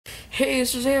Hey,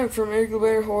 this is Eric from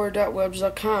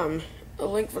LoubertHorror.webs.com. A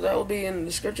link for that will be in the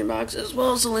description box, as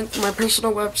well as a link to my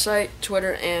personal website,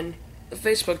 Twitter, and the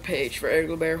Facebook page for Eric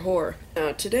Loubert Horror.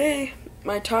 Now, today,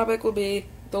 my topic will be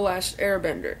The Last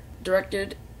Airbender,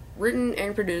 directed, written,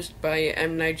 and produced by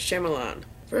M. Night Shyamalan.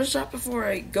 First off, before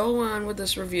I go on with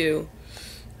this review,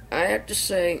 I have to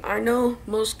say, I know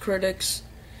most critics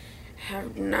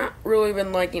have not really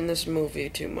been liking this movie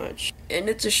too much. And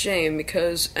it's a shame,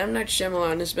 because M. Night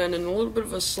Shyamalan has been in a little bit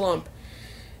of a slump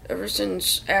ever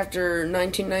since after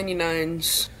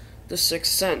 1999's The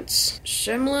Sixth Sense.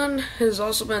 Shyamalan has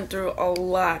also been through a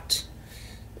lot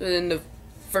in the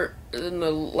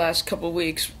last couple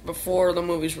weeks before the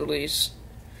movie's release,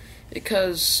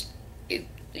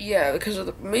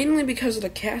 mainly because of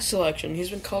the cast selection. He's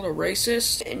been called a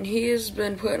racist, and he has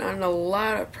been put on a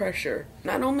lot of pressure,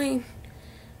 not only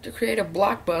to create a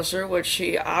blockbuster, which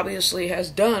he obviously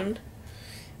has done,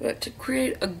 but to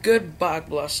create a good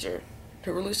blockbuster,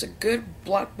 to release a good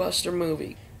blockbuster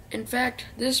movie. In fact,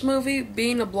 this movie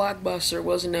being a blockbuster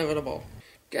was inevitable.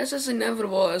 Guess as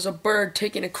inevitable as a bird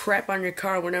taking a crap on your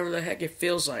car whenever the heck it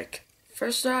feels like.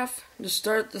 First off, to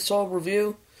start this whole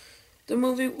review, the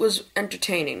movie was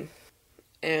entertaining,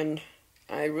 and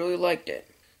I really liked it.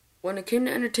 When it came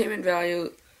to entertainment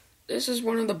value, this is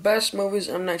one of the best movies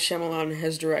M. Night Shyamalan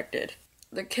has directed.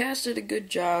 The cast did a good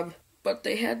job, but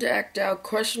they had to act out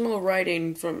questionable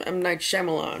writing from M. Night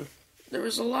Shyamalan. There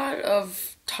was a lot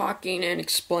of talking and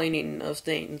explaining of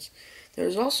things. There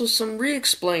was also some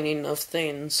re-explaining of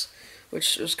things,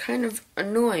 which was kind of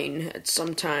annoying at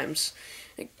some times.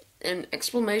 And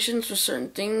explanations for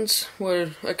certain things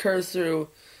would occur through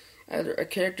either a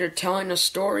character telling a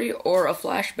story or a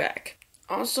flashback.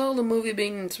 Also, the movie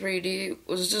being in 3D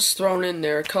was just thrown in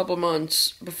there a couple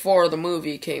months before the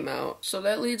movie came out. So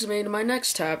that leads me to my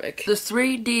next topic. The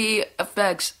 3D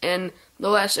effects in The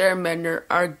Last Airbender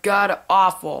are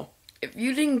god-awful. If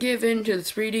you didn't give in to the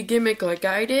 3D gimmick like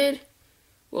I did,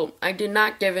 well, I did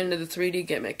not give in to the 3D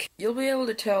gimmick. You'll be able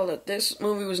to tell that this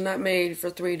movie was not made for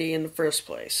 3D in the first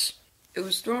place. It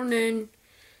was thrown in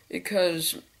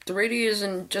because 3D is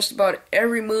in just about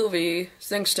every movie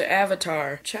thanks to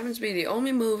Avatar, which happens to be the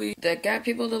only movie that got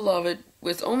people to love it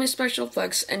with only special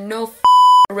effects and no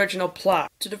original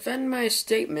plot. To defend my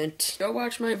statement, go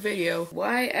watch my video,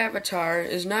 Why Avatar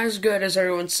is Not as Good as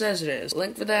Everyone Says It Is. The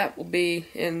link for that will be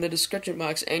in the description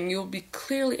box, and you'll be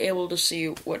clearly able to see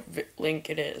what link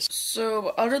it is. So,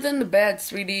 other than the bad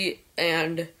 3D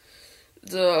and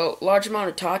the large amount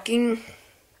of talking,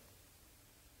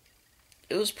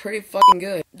 it was pretty fucking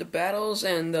good. The battles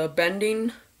and the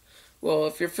bending, well,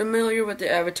 if you're familiar with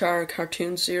the Avatar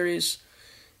cartoon series,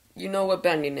 you know what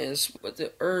bending is. With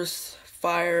the earth,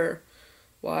 fire,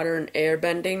 water, and air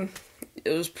bending,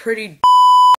 it was pretty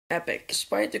epic.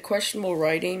 Despite the questionable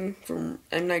writing from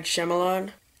M. Night Shyamalan,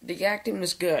 the acting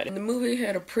was good. And the movie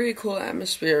had a pretty cool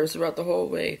atmosphere throughout the whole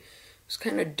way. It was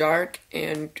kind of dark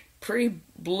and pretty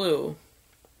blue.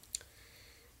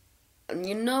 And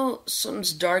you know,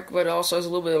 something's dark, but it also has a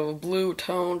little bit of a blue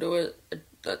tone to it.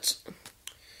 That's,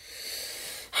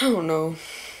 I don't know.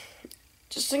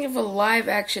 Just think of a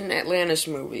live-action Atlantis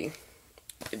movie.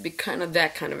 It'd be kind of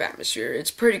that kind of atmosphere.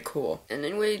 It's pretty cool. And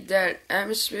anyway, that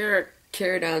atmosphere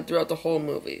carried on throughout the whole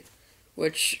movie,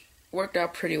 which worked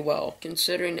out pretty well,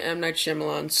 considering M. Night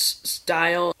Shyamalan's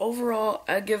style. Overall,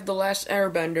 I give The Last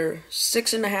Airbender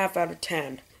 6.5 out of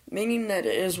 10, meaning that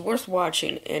it is worth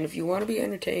watching, and if you want to be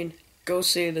entertained, go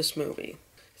see this movie.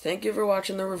 Thank you for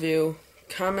watching the review.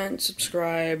 Comment,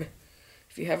 subscribe.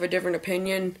 If you have a different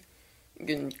opinion, you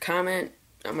can comment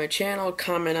on my channel,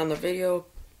 comment on the video,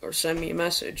 or send me a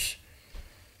message.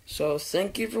 So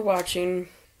thank you for watching,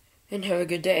 and have a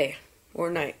good day,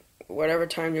 or night, whatever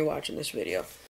time you're watching this video.